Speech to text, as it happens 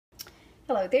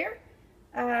Hello there.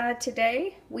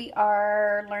 Today we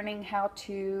are learning how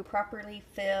to properly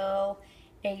fill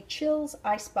a Chills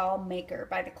Ice Ball Maker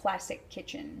by the Classic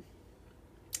Kitchen.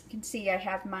 You can see I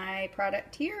have my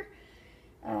product here.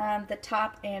 The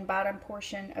top and bottom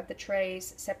portion of the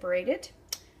trays separated.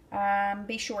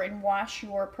 Be sure and wash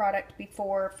your product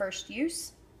before first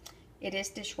use. It is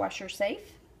dishwasher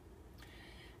safe.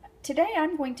 Today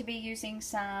I'm going to be using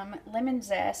some lemon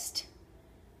zest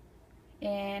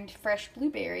and fresh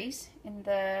blueberries in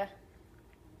the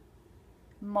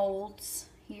molds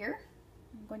here.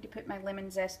 I'm going to put my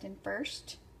lemon zest in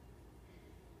first.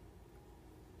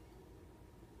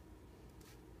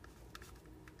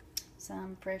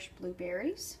 Some fresh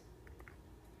blueberries.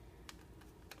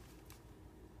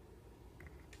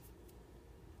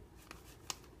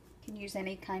 You can use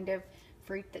any kind of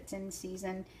fruit that's in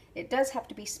season. It does have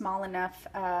to be small enough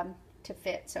to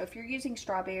fit. So if you're using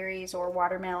strawberries or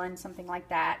watermelon, something like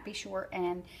that, be sure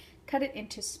and cut it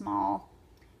into small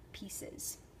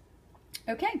pieces.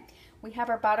 Okay, we have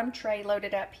our bottom tray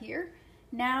loaded up here.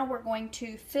 Now we're going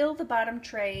to fill the bottom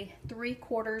tray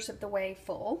 3/4 of the way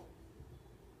full.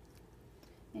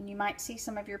 And you might see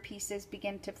some of your pieces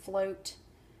begin to float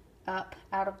up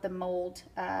out of the mold.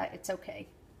 It's okay.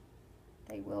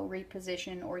 They will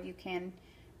reposition, or you can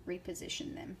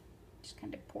reposition them. Just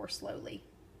kind of pour slowly.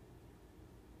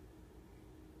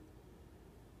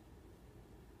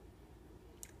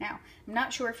 Now, I'm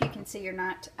not sure if you can see or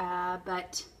not,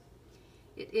 but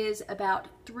it is about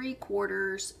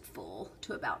 3/4 full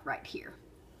to about right here.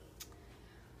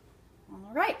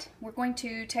 All right, we're going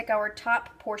to take our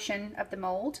top portion of the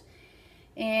mold,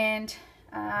 and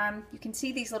you can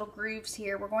see these little grooves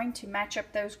here. We're going to match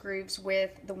up those grooves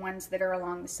with the ones that are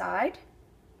along the side.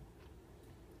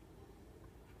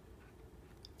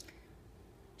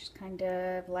 Just kind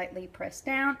of lightly press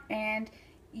down, and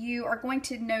you are going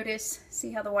to notice,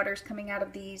 see how the water is coming out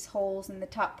of these holes in the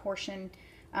top portion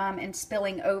and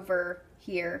spilling over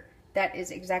here. That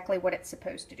is exactly what it's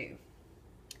supposed to do.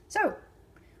 So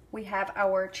we have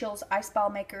our Chills Ice Ball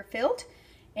Maker filled,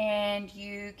 and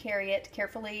you carry it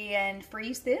carefully and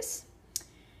freeze this.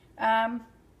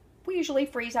 We usually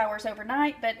freeze ours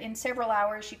overnight, but in several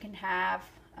hours you can have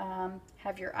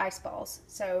your ice balls.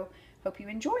 So hope you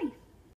enjoy.